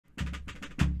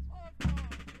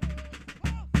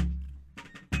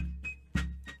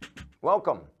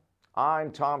Welcome.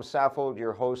 I'm Tom Saffold,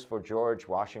 your host for George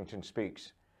Washington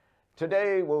Speaks.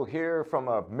 Today we'll hear from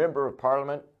a member of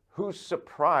Parliament who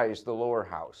surprised the lower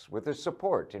house with his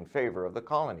support in favor of the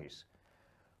colonies.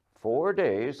 4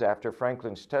 days after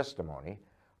Franklin's testimony,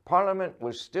 Parliament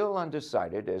was still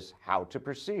undecided as how to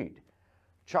proceed.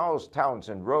 Charles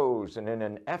Townshend rose and, in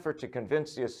an effort to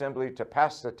convince the Assembly to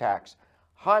pass the tax,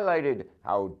 highlighted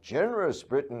how generous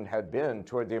Britain had been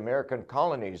toward the American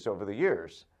colonies over the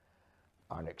years.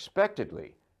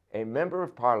 Unexpectedly, a member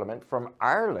of Parliament from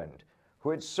Ireland, who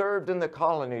had served in the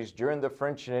colonies during the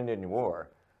French and Indian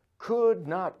War, could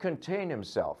not contain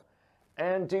himself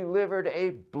and delivered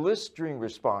a blistering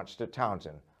response to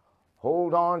Townshend.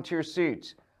 "Hold on to your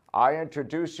seats. I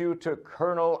introduce you to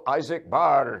Colonel Isaac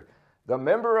Baare, the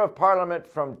member of Parliament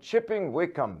from Chipping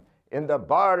Wickham, in the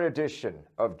Baare edition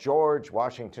of George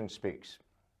Washington Speaks."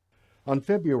 On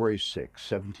February 6,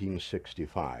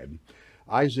 1765,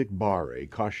 Isaac Baare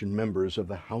cautioned members of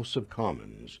the House of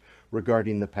Commons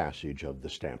regarding the passage of the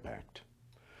Stamp Act.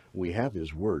 We have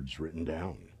his words written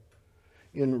down.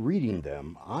 In reading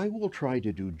them, I will try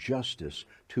to do justice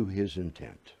to his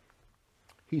intent.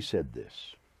 He said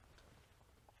this: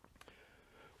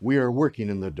 "We are working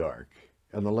in the dark,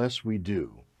 and the less we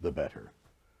do, the better.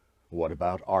 What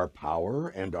about our power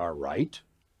and our right?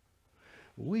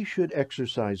 We should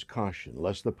exercise caution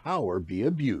lest the power be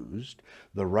abused,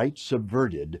 the right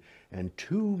subverted, and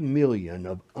 2 million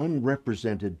of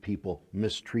unrepresented people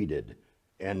mistreated,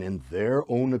 and in their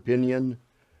own opinion,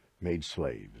 made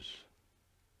slaves.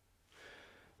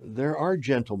 There are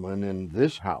gentlemen in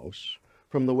this House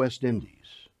from the West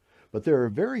Indies, but there are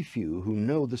very few who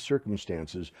know the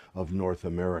circumstances of North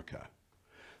America.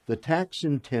 The tax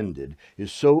intended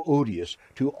is so odious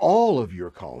to all of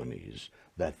your colonies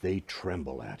that they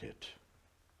tremble at it."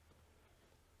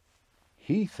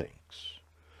 He thinks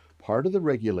part of the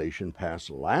regulation passed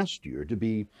last year to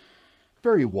be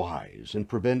very wise in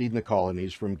preventing the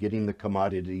colonies from getting the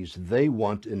commodities they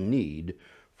want and need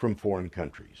from foreign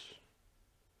countries.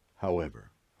 However,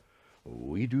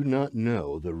 we do not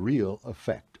know the real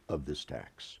effect of this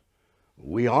tax.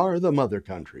 We are the mother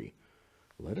country.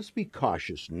 Let us be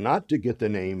cautious not to get the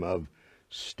name of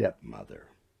stepmother.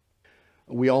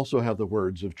 We also have the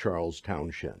words of Charles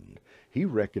Townshend. He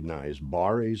recognized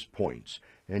Baare's points,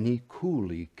 and he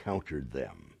coolly countered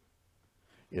them.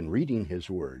 In reading his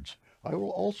words, I will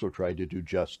also try to do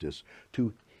justice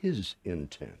to his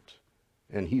intent.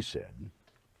 And he said,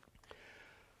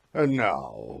 "And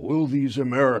now will these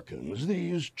Americans,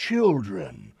 these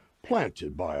children,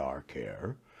 planted by our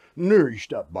care,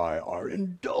 nourished up by our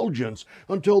indulgence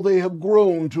until they have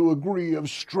grown to a degree of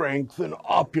strength and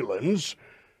opulence,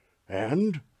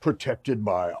 and, protected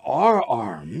by our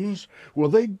arms, will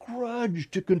they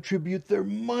grudge to contribute their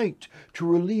mite to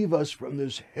relieve us from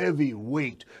this heavy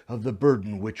weight of the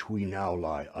burden which we now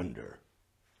lie under?"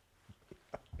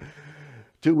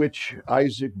 To which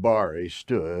Isaac Baare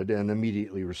stood and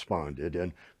immediately responded,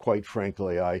 and quite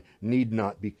frankly, I need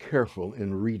not be careful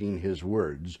in reading his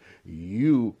words.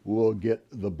 You will get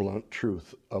the blunt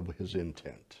truth of his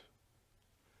intent.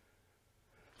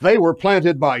 "They were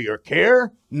planted by your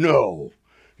care? No.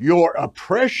 Your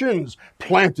oppressions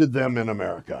planted them in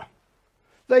America.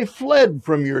 They fled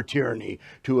from your tyranny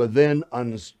to a then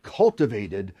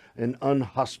uncultivated and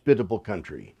unhospitable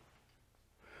country,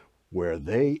 where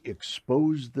they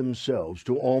exposed themselves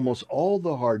to almost all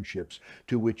the hardships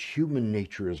to which human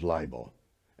nature is liable,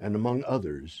 and among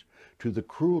others, to the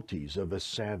cruelties of a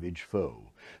savage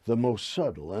foe, the most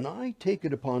subtle, and I take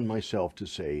it upon myself to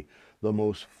say, the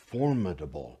most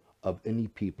formidable of any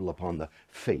people upon the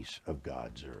face of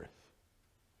God's earth.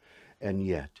 And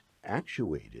yet,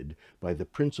 actuated by the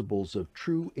principles of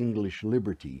true English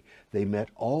liberty, they met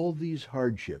all these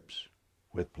hardships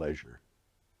with pleasure,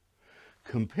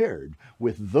 compared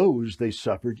with those they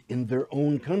suffered in their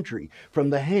own country from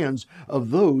the hands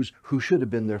of those who should have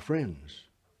been their friends.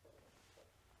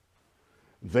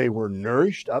 They were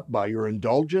nourished up by your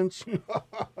indulgence.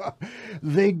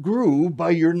 They grew by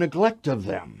your neglect of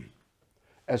them.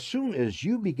 As soon as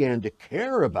you began to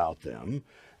care about them,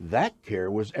 that care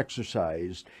was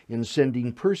exercised in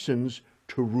sending persons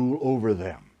to rule over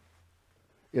them,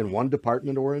 in one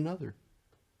department or another,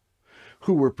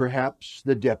 who were perhaps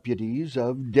the deputies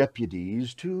of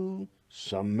deputies to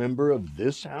some member of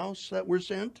this house that were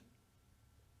sent.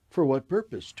 For what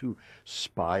purpose? To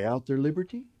spy out their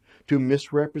liberty? To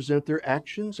misrepresent their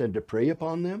actions and to prey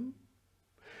upon them?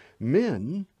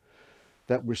 Men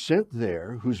that were sent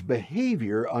there, whose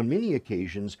behavior on many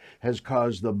occasions has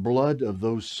caused the blood of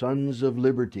those sons of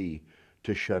liberty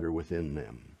to shudder within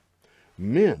them.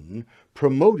 men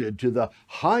promoted to the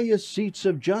highest seats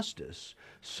of justice,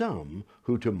 some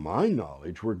who to my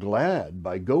knowledge were glad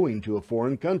by going to a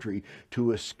foreign country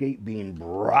to escape being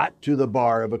brought to the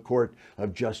bar of a court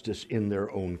of justice in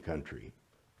their own country.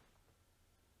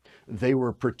 They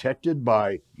were protected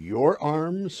by your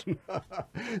arms.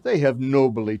 They have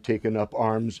nobly taken up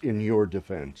arms in your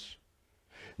defense.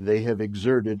 They have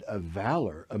exerted a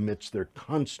valor amidst their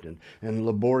constant and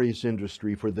laborious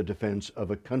industry for the defense of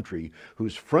a country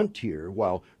whose frontier,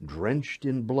 while drenched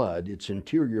in blood, its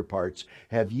interior parts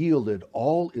have yielded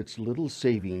all its little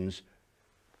savings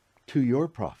to your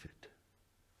profit.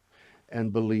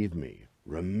 And believe me,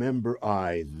 remember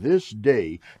I this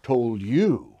day told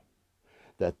you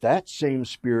that same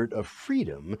spirit of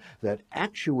freedom that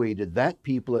actuated that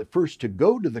people at first to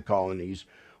go to the colonies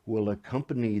will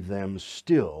accompany them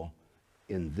still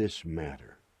in this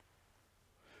matter.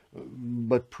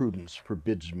 But prudence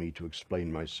forbids me to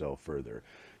explain myself further.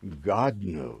 God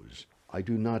knows I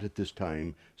do not at this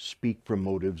time speak from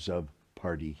motives of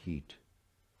party heat.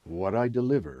 What I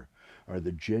deliver are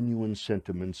the genuine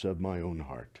sentiments of my own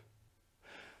heart.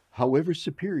 However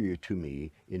superior to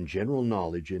me in general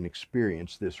knowledge and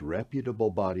experience this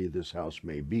reputable body of this house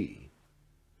may be,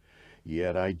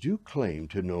 yet I do claim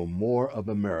to know more of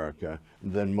America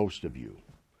than most of you,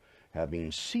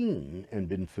 having seen and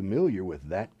been familiar with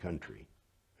that country.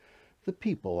 The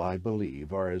people, I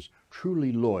believe, are as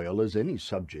truly loyal as any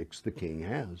subjects the king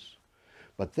has.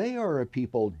 But they are a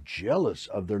people jealous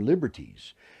of their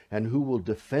liberties, and who will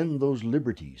defend those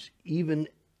liberties, even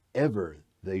ever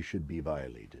they should be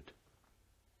violated.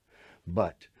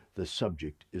 But the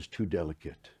subject is too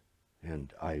delicate,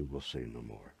 and I will say no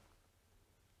more.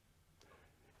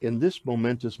 In this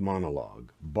momentous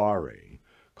monologue, Baare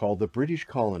called the British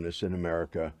colonists in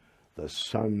America the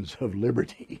Sons of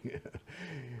Liberty,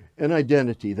 an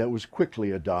identity that was quickly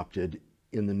adopted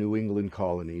in the New England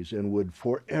colonies and would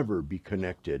forever be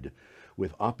connected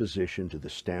with opposition to the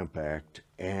Stamp Act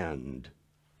and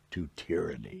to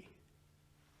tyranny.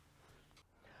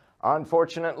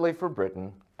 Unfortunately for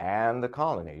Britain and the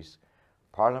colonies,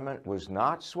 Parliament was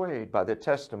not swayed by the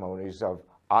testimonies of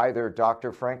either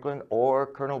Dr. Franklin or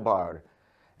Colonel Baare.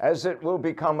 As it will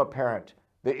become apparent,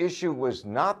 the issue was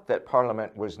not that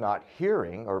Parliament was not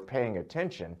hearing or paying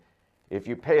attention. If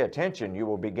you pay attention, you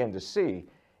will begin to see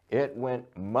it went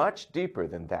much deeper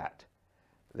than that.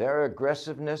 Their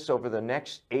aggressiveness over the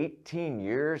next 18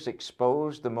 years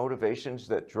exposed the motivations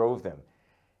that drove them,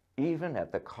 even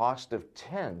at the cost of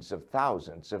tens of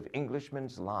thousands of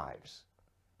Englishmen's lives.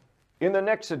 In the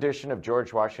next edition of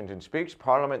George Washington Speaks,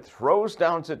 Parliament throws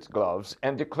down its gloves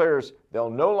and declares they'll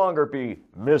no longer be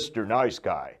Mr. Nice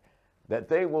Guy, that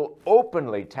they will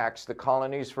openly tax the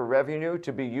colonies for revenue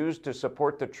to be used to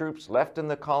support the troops left in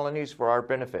the colonies for our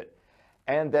benefit,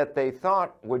 and that they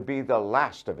thought would be the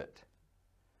last of it.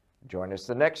 Join us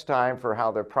the next time for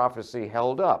how their prophecy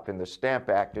held up in the Stamp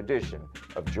Act edition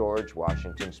of George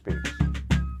Washington Speaks.